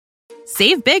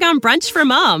Save big on brunch for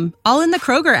mom, all in the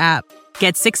Kroger app.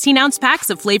 Get 16-ounce packs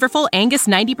of flavorful Angus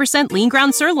 90% lean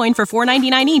ground sirloin for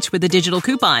 $4.99 each with a digital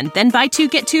coupon. Then buy 2,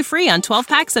 get 2 free on 12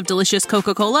 packs of delicious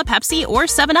Coca-Cola, Pepsi, or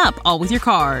 7-Up, all with your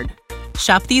card.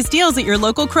 Shop these deals at your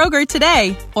local Kroger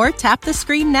today, or tap the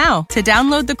screen now to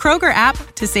download the Kroger app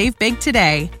to save big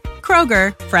today.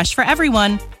 Kroger, fresh for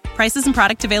everyone. Prices and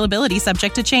product availability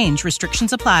subject to change.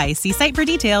 Restrictions apply. See site for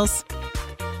details.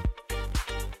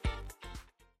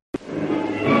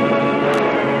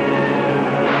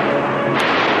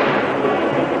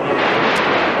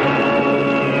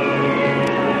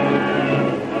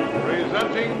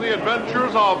 Presenting the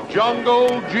adventures of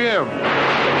Jungle Jim.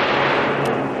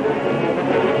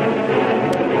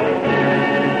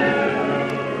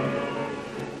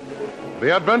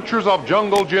 The Adventures of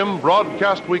Jungle Jim,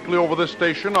 broadcast weekly over this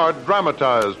station, are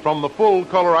dramatized from the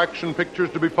full-color action pictures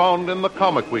to be found in the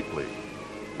Comic Weekly,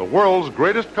 the world's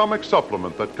greatest comic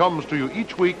supplement that comes to you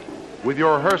each week with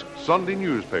your Hearst Sunday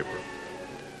newspaper.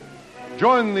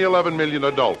 Join the 11 million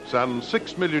adults and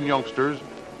 6 million youngsters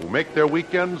who make their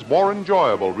weekends more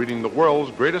enjoyable reading the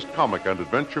world's greatest comic and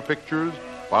adventure pictures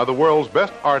by the world's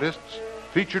best artists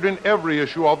featured in every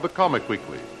issue of the Comic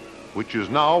Weekly, which is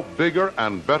now bigger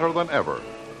and better than ever,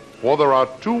 for there are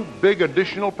 2 big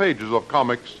additional pages of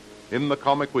comics in the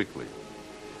Comic Weekly.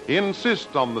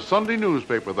 Insist on the Sunday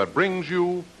newspaper that brings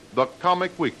you the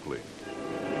Comic Weekly.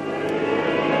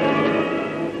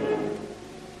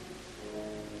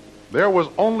 There was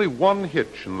only one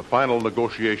hitch in the final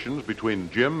negotiations between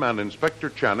Jim and Inspector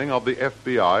Channing of the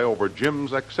FBI over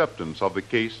Jim's acceptance of the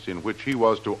case in which he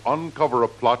was to uncover a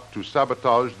plot to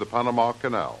sabotage the Panama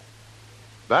Canal.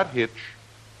 That hitch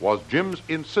was Jim's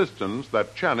insistence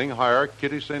that Channing hire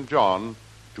Kitty St. John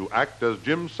to act as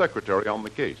Jim's secretary on the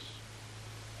case.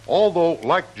 Although,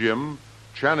 like Jim,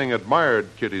 Channing admired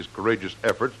Kitty's courageous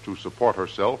efforts to support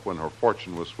herself when her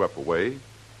fortune was swept away,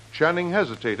 Channing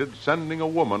hesitated sending a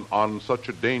woman on such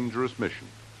a dangerous mission.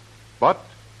 But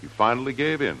he finally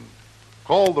gave in,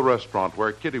 called the restaurant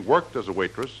where Kitty worked as a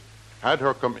waitress, had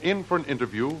her come in for an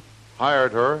interview,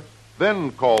 hired her,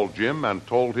 then called Jim and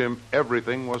told him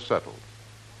everything was settled.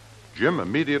 Jim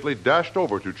immediately dashed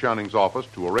over to Channing's office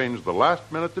to arrange the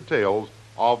last-minute details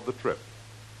of the trip.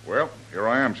 Well, here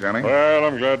I am, Channing. Well,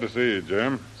 I'm glad to see you,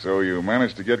 Jim. So you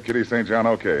managed to get Kitty St. John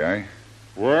okay, eh?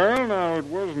 Well, now, it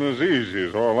wasn't as easy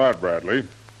as all that, Bradley.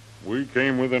 We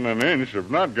came within an inch of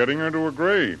not getting her to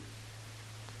agree.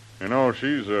 You know,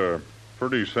 she's a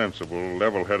pretty sensible,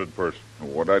 level-headed person.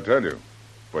 What'd I tell you?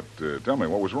 But tell me,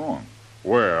 what was wrong?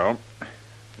 Well,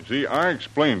 you see, I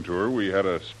explained to her we had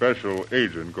a special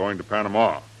agent going to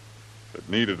Panama that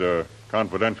needed a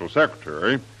confidential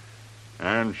secretary,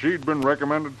 and she'd been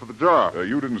recommended for the job.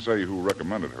 You didn't say who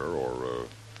recommended her or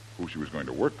who she was going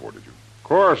to work for, did you? Of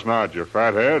course not, you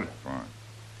fathead. Fine.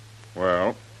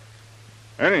 Well,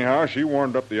 anyhow, she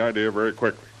warmed up the idea very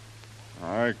quickly.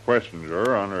 I questioned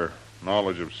her on her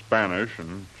knowledge of Spanish,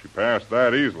 and she passed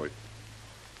that easily.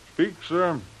 Speaks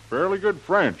fairly good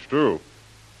French, too.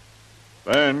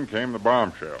 Then came the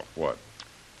bombshell. What?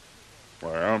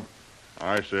 Well,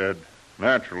 I said,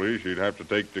 naturally, she'd have to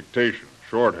take dictation,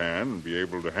 shorthand, and be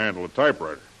able to handle a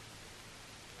typewriter.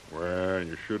 Well,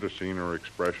 you should have seen her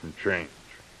expression change.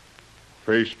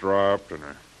 Face dropped and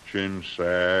her chin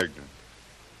sagged, and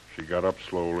she got up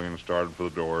slowly and started for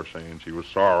the door, saying she was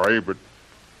sorry, but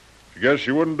she guessed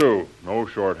she wouldn't do. No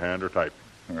shorthand or typing.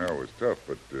 Well, it was tough,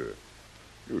 but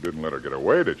you didn't let her get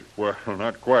away, did you? Well,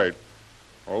 not quite.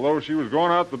 Although she was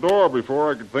going out the door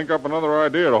before I could think up another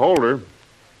idea to hold her.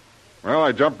 Well,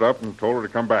 I jumped up and told her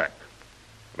to come back.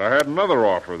 But I had another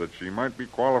offer that she might be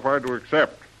qualified to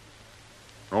accept.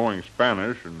 Knowing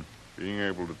Spanish and being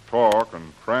able to talk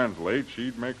and translate,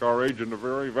 she'd make our agent a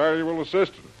very valuable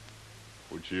assistant.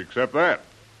 Would she accept that?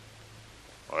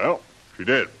 Well, she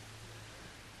did.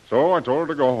 So I told her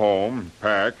to go home and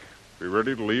pack, be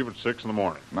ready to leave at 6 in the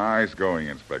morning. Nice going,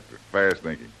 Inspector. Fast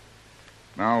thinking.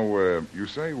 Now, you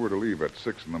say we're to leave at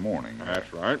 6 in the morning.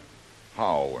 That's right.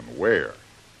 How and where?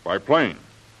 By plane,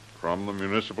 from the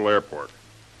municipal airport.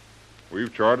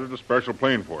 We've chartered a special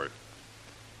plane for it.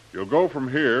 You'll go from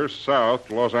here south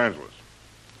to Los Angeles.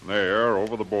 From there,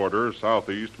 over the border,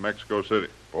 southeast to Mexico City.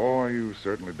 Boy, you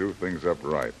certainly do things up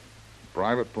right.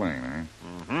 Private plane, eh?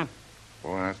 Mm-hmm.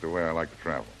 Boy, that's the way I like to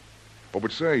travel. Oh,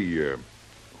 but say,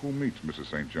 who meets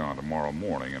Mrs. St. John tomorrow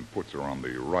morning and puts her on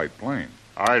the right plane?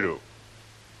 I do.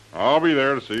 I'll be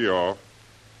there to see you off.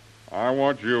 I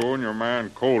want you and your man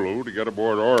Kolu to get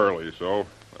aboard early so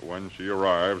that when she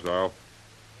arrives, I'll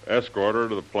escort her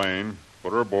to the plane,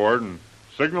 put her aboard, and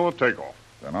signal a takeoff.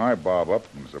 Then I bob up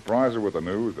and surprise her with the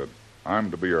news that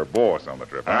I'm to be her boss on the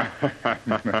trip,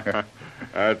 huh?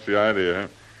 That's the idea.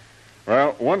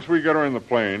 Well, once we get her in the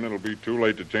plane, it'll be too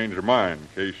late to change her mind in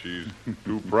case she's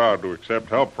too proud to accept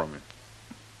help from you.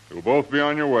 You'll both be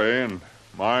on your way, and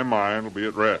my mind will be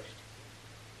at rest.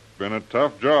 It's been a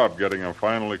tough job getting a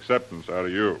final acceptance out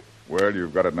of you. Well,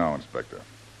 you've got it now, Inspector.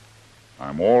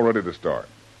 I'm all ready to start.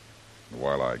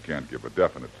 While I can't give a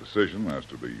definite decision as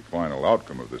to the final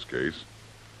outcome of this case,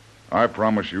 I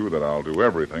promise you that I'll do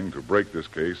everything to break this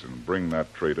case and bring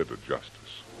that traitor to justice.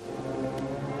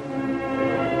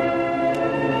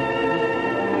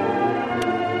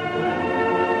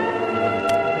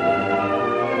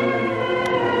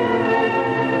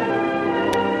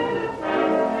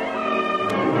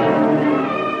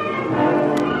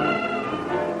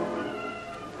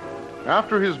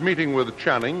 After his meeting with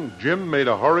Channing, Jim made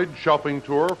a hurried shopping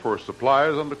tour for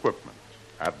supplies and equipment.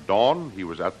 At dawn, he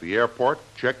was at the airport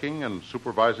checking and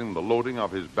supervising the loading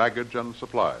of his baggage and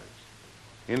supplies.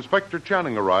 Inspector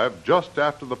Channing arrived just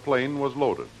after the plane was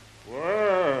loaded.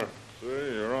 Well, see,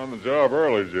 you're on the job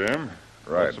early, Jim.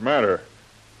 Right. What's the matter?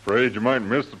 Afraid you might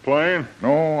miss the plane?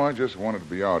 No, I just wanted to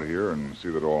be out here and see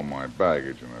that all my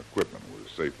baggage and equipment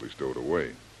was safely stowed away.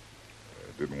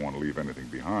 I didn't want to leave anything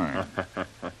behind.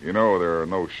 You know, there are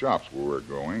no shops where we're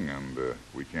going, and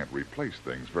we can't replace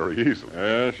things very easily.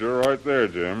 Yes, you're right there,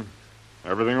 Jim.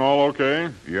 Everything all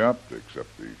okay? Yep,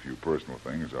 except the few personal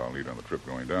things I'll need on the trip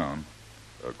going down.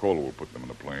 Cola will put them in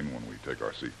the plane when we take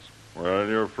our seats. Well,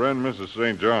 your friend Mrs.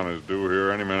 St. John is due here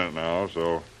any minute now,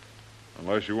 so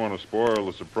unless you want to spoil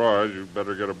the surprise, you'd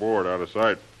better get aboard out of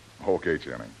sight. Okay,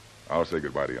 Channing. I'll say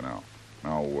goodbye to you now.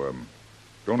 Now,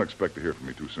 don't expect to hear from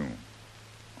me too soon.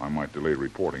 I might delay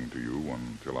reporting to you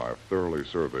until I've thoroughly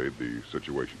surveyed the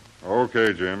situation.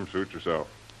 Okay, Jim, suit yourself.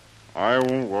 I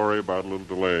won't worry about a little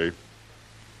delay.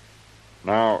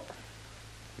 Now,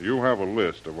 you have a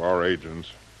list of our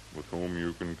agents with whom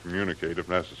you can communicate if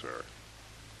necessary.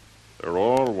 They're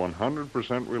all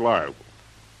 100% reliable,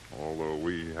 although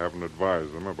we haven't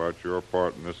advised them about your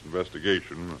part in this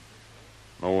investigation.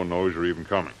 No one knows you're even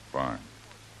coming. Fine.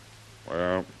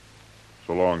 Well,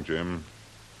 so long, Jim.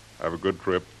 Have a good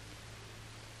trip.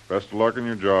 Best of luck in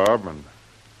your job, and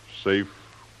safe,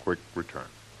 quick return.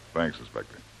 Thanks,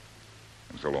 Inspector.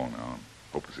 And so long now.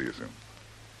 Hope to see you soon.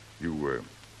 You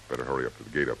better hurry up to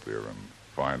the gate up there and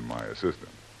find my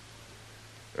assistant.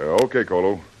 Okay,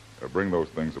 Colo. Bring those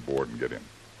things aboard and get in.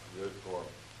 Yes, Colo.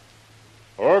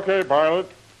 Okay, pilot.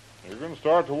 You can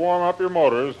start to warm up your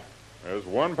motors. There's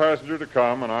one passenger to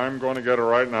come, and I'm going to get her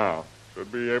right now.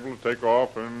 Should be able to take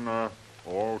off in,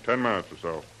 10 minutes or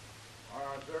so. All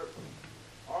right, sir.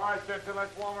 All right, sister,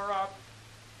 let's warm her up.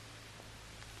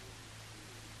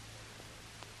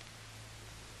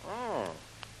 Oh,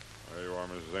 there you are,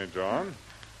 Mrs. St. John.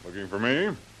 Looking for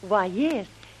me? Why, yes.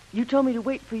 You told me to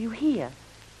wait for you here.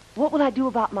 What will I do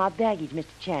about my baggage, Mr.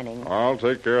 Channing? I'll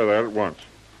take care of that at once.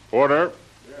 Porter,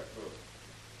 Yes,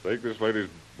 sir. take this lady's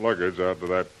luggage out to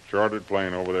that chartered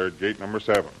plane over there at gate number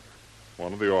 7.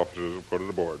 One of the officers will put it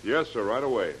aboard. Yes, sir, right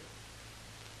away.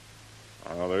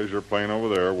 There's your plane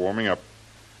over there, warming up.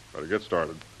 Better get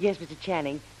started. Yes, Mr.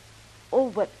 Channing. Oh,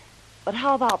 but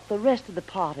how about the rest of the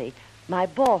party? My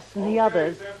boss and the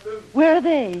others. Simpson. Where are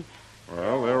they?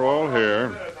 Well, they're all here.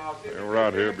 Now, see if They you were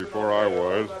out can here get the before I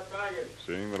was, that baggage.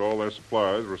 seeing that all their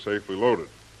supplies were safely loaded.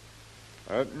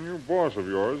 That new boss of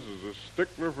yours is a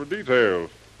stickler for details.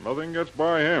 Nothing gets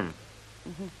by him.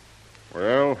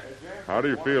 Well, how do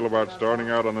you feel about starting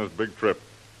out on this big trip?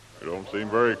 You don't seem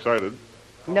very excited.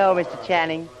 No, Mr.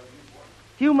 Channing.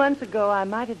 A few months ago I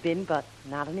might have been, but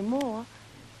not anymore.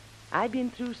 I've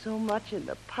been through so much in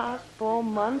the past 4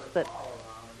 months that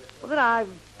I've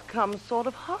become sort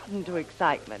of hardened to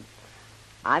excitement.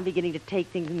 I'm beginning to take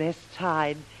things in their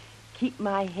stride, keep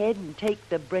my head and take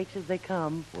the breaks as they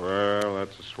come. Well,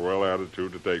 that's a swell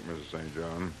attitude to take, Mrs. St.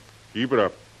 John. Keep it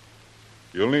up.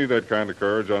 You'll need that kind of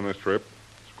courage on this trip.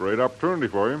 It's a great opportunity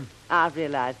for you. I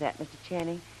realize that, Mr.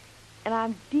 Channing. And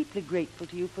I'm deeply grateful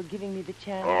to you for giving me the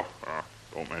chance.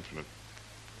 Don't mention it.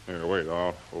 Here, wait,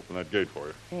 I'll open that gate for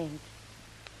you. Thanks.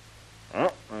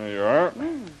 Oh, there you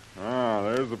are.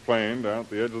 There's the plane down at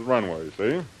the edge of the runway,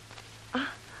 see?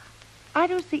 I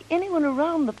don't see anyone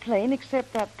around the plane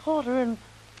except that porter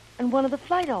and one of the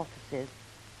flight officers.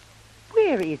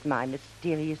 Where is my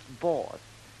mysterious boss?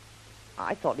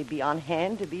 I thought he'd be on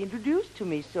hand to be introduced to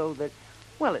me so that,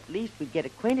 well, at least we'd get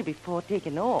acquainted before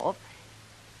taking off.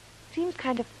 Seems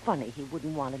kind of funny he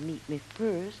wouldn't want to meet me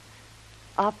first.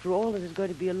 After all, it is going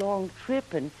to be a long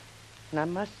trip, and I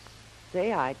must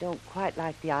say I don't quite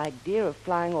like the idea of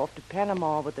flying off to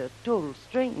Panama with a total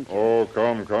stranger. Oh,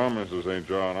 come, Mrs. St.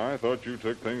 John. I thought you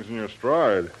took things in your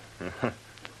stride.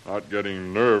 Not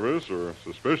getting nervous or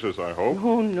suspicious, I hope.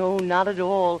 Oh, no, not at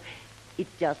all.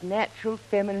 It's just natural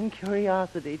feminine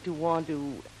curiosity to want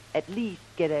to at least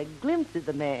get a glimpse of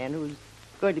the man who's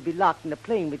going to be locked in a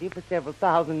plane with you for several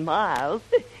thousand miles,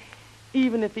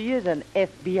 even if he is an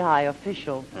FBI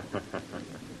official.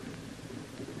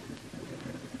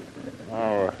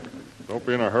 Now, don't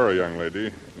be in a hurry, young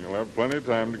lady. You'll have plenty of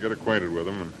time to get acquainted with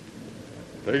him, and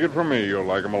take it from me, you'll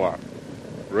like him a lot.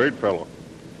 Great fellow.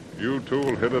 You two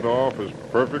will hit it off as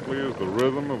perfectly as the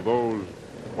rhythm of those,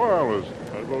 well, as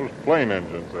those plane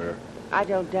engines there. I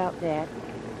don't doubt that.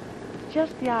 It's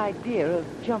just the idea of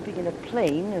jumping in a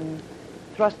plane and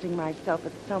thrusting myself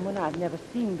at someone I've never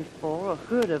seen before or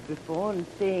heard of before and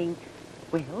saying,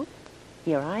 well,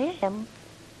 here I am.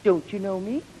 Don't you know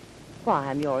me? Why,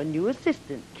 I'm your new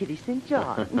assistant, Kitty St.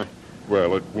 John.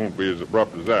 Well, it won't be as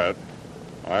abrupt as that.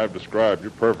 I have described you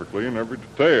perfectly in every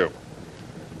detail.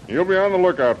 He'll be on the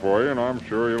lookout for you, and I'm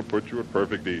sure he'll put you at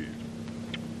perfect ease.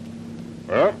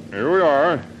 Well, here we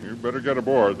are. You better get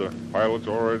aboard. The pilot's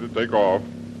all ready to take off.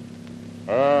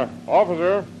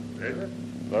 Officer. Yes, sir?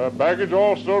 The baggage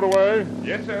all stowed away?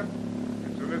 Yes, sir.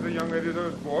 As soon as the young ladies are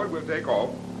aboard, we'll take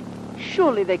off.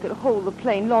 Surely they could hold the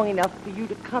plane long enough for you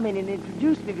to come in and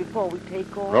introduce me before we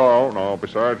take off. No.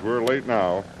 Besides, we're late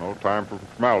now. No time for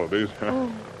formalities.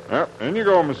 Oh. Yep, in you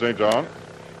go, Miss St. John.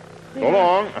 So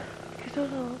long. So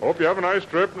long. Hope you have a nice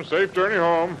trip and a safe journey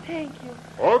home. Thank you.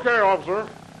 Okay, officer.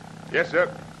 Yes,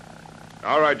 sir.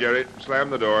 All right, Jerry. Slam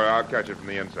the door. I'll catch it from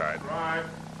the inside. Right.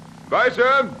 Bye,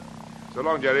 sir. So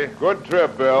long, Jerry. Good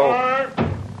trip, Bill. Right.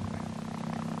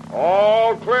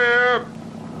 All clear.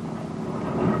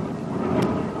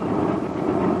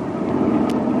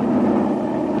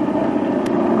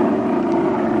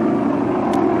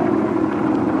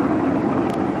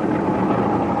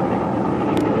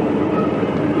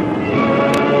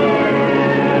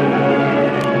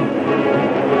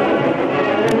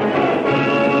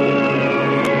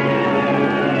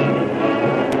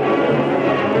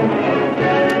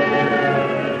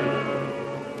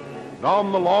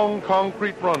 Down the long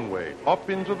concrete runway, up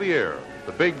into the air,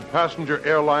 the big passenger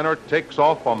airliner takes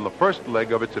off on the first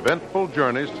leg of its eventful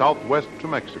journey southwest to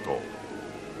Mexico.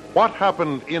 What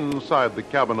happened inside the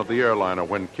cabin of the airliner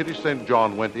when Kitty St.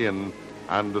 John went in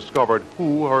and discovered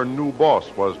who her new boss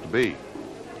was to be?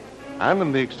 And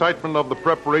in the excitement of the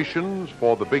preparations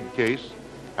for the big case,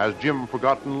 has Jim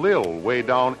forgotten Lil way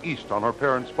down east on her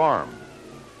parents' farm?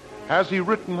 Has he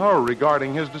written her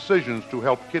regarding his decisions to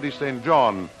help Kitty St.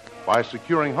 John by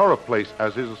securing her a place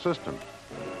as his assistant?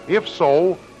 If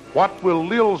so, what will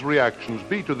Lil's reactions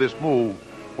be to this move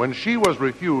when she was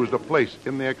refused a place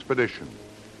in the expedition?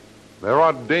 There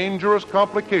are dangerous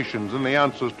complications in the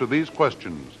answers to these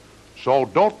questions, so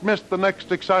don't miss the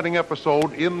next exciting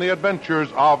episode in the adventures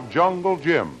of Jungle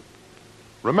Jim.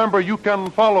 Remember, you can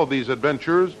follow these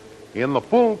adventures in the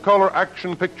full-color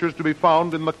action pictures to be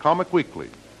found in the Comic Weekly,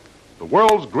 the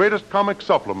world's greatest comic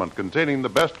supplement containing the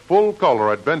best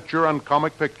full-color adventure and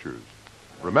comic pictures.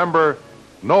 Remember,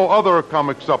 no other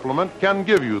comic supplement can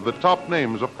give you the top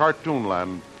names of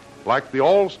Cartoonland like the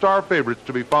all-star favorites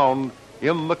to be found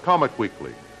in the Comic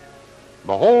Weekly.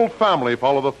 The whole family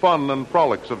follow the fun and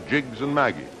frolics of Jiggs and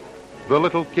Maggie, the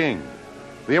Little King,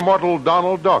 the immortal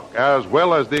Donald Duck, as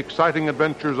well as the exciting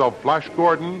adventures of Flash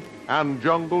Gordon and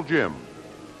Jungle Jim.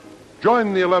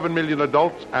 Join the 11 million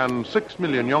adults and 6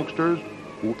 million youngsters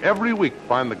who every week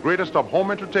find the greatest of home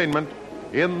entertainment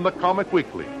in the Comic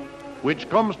Weekly, which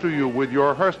comes to you with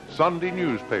your Hearst Sunday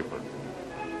newspaper.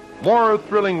 More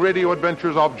thrilling radio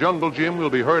adventures of Jungle Jim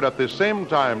will be heard at this same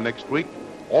time next week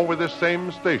over this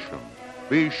same station.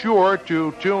 Be sure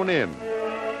to tune in.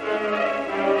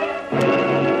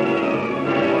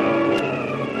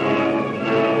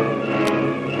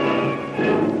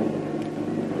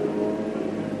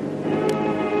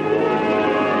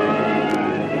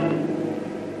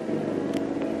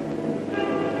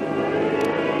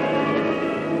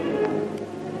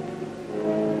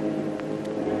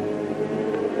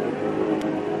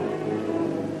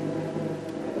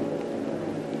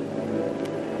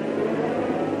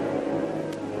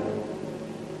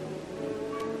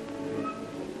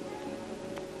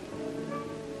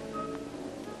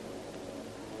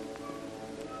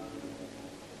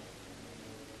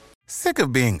 Sick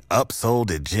of being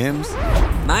upsold at gyms?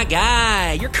 My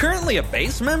guy, you're currently a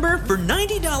base member? For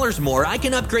 $90 more, I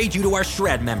can upgrade you to our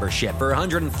Shred membership. For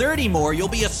 $130 more, you'll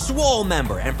be a Swole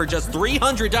member. And for just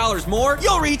 $300 more,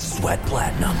 you'll reach Sweat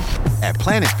Platinum. At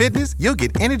Planet Fitness, you'll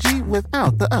get energy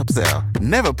without the upsell.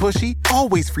 Never pushy,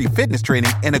 always free fitness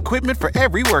training and equipment for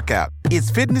every workout. It's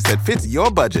fitness that fits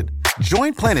your budget.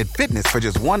 Join Planet Fitness for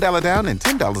just $1 down and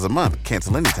 $10 a month.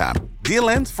 Cancel anytime. Deal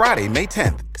ends Friday, May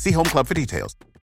 10th. See Home Club for details.